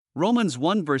Romans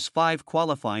 1 verse 5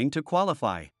 qualifying to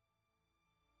qualify.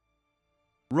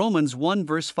 Romans 1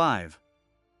 verse 5.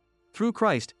 Through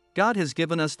Christ, God has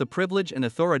given us the privilege and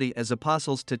authority as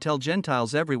apostles to tell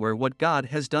Gentiles everywhere what God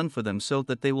has done for them so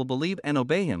that they will believe and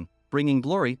obey Him, bringing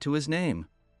glory to His name.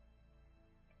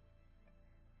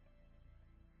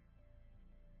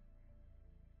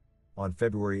 On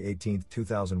February 18,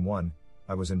 2001,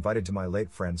 I was invited to my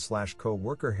late friend /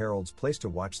 co-worker Harold's place to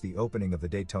watch the opening of the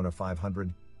Daytona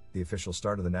 500, the official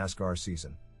start of the NASCAR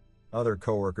season. Other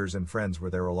co-workers and friends were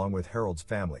there along with Harold's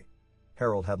family.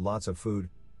 Harold had lots of food,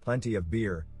 plenty of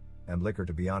beer, and liquor.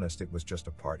 To be honest, it was just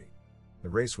a party. The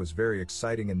race was very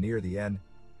exciting, and near the end,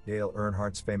 Dale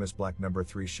Earnhardt's famous black number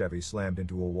 3 Chevy slammed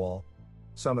into a wall.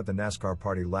 Some at the NASCAR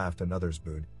party laughed and others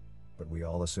booed, but we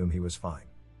all assumed he was fine.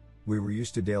 We were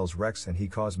used to Dale's wrecks and he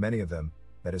caused many of them.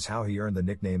 That is how he earned the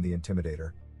nickname the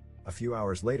Intimidator. A few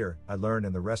hours later, I learned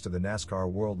and the rest of the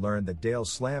NASCAR world learned that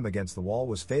Dale's slam against the wall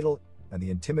was fatal and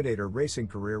the Intimidator racing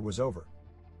career was over.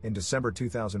 In December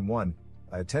 2001,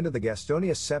 I attended the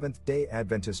Gastonia Seventh-day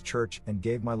Adventist Church and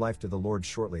gave my life to the Lord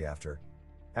shortly after.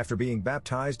 After being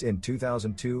baptized in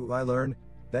 2002, I learned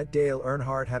that Dale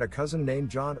Earnhardt had a cousin named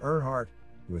John Earnhardt,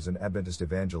 who was an Adventist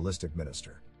evangelistic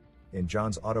minister. In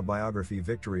John's autobiography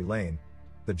Victory Lane,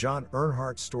 the John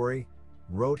Earnhardt story,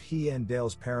 wrote he and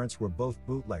Dale's parents were both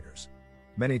bootleggers.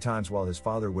 Many times while his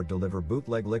father would deliver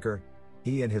bootleg liquor,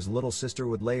 he and his little sister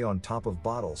would lay on top of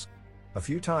bottles. A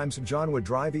few times John would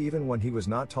drive even when he was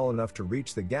not tall enough to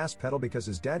reach the gas pedal because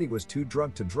his daddy was too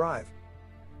drunk to drive.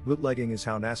 Bootlegging is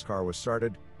how NASCAR was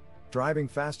started, driving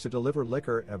fast to deliver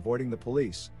liquor, avoiding the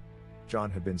police. John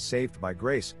had been saved by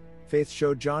grace. Faith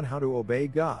showed John how to obey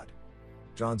God.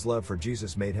 John's love for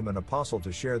Jesus made him an apostle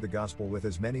to share the gospel with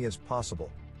as many as possible.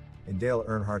 In Dale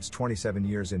Earnhardt's 27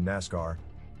 years in NASCAR,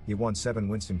 he won 7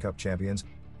 Winston Cup champions,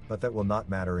 but that will not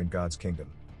matter in God's kingdom.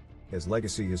 His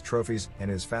legacy, his trophies, and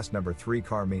his fast number 3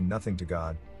 car mean nothing to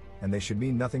God, and they should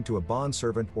mean nothing to a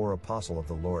bondservant or apostle of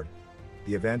the Lord.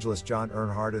 The evangelist John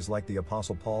Earnhardt is like the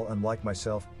Apostle Paul and like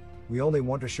myself, we only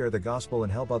want to share the gospel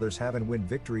and help others have and win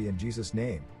victory in Jesus'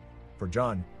 name. For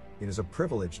John, it is a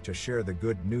privilege to share the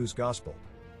good news gospel.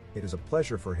 It is a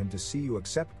pleasure for him to see you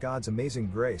accept God's amazing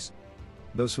grace.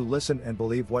 Those who listen and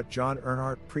believe what John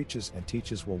Earnhardt preaches and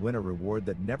teaches will win a reward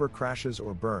that never crashes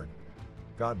or burn.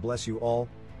 God bless you all.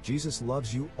 Jesus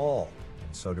loves you all,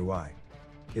 and so do I.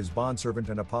 His bondservant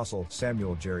and apostle,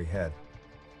 Samuel Jerry Head.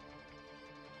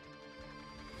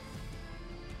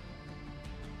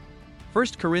 1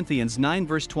 Corinthians 9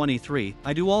 verse 23,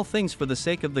 I do all things for the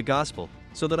sake of the gospel,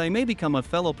 so that I may become a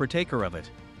fellow partaker of it.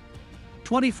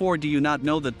 24 Do you not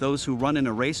know that those who run in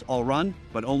a race all run,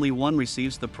 but only one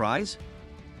receives the prize?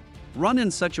 Run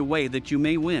in such a way that you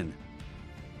may win.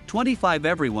 25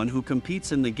 Everyone who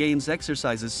competes in the games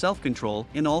exercises self-control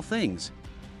in all things.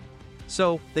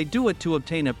 So, they do it to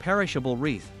obtain a perishable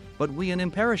wreath, but we an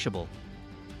imperishable.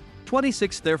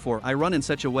 26 Therefore I run in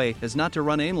such a way as not to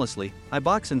run aimlessly, I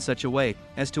box in such a way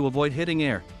as to avoid hitting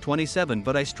air. 27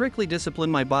 But I strictly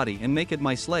discipline my body and make it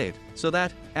my slave, so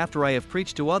that, after I have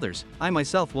preached to others, I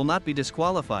myself will not be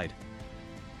disqualified.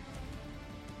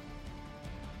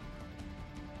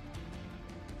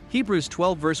 Hebrews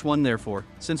 12 verse 1 Therefore,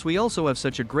 since we also have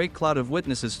such a great cloud of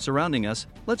witnesses surrounding us,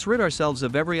 let's rid ourselves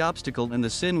of every obstacle and the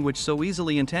sin which so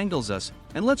easily entangles us,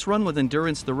 and let's run with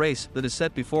endurance the race that is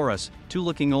set before us,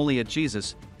 looking only at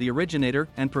Jesus, the originator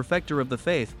and perfecter of the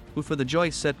faith, who for the joy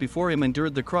set before him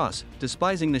endured the cross,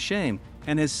 despising the shame,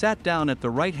 and has sat down at the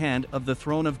right hand of the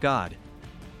throne of God.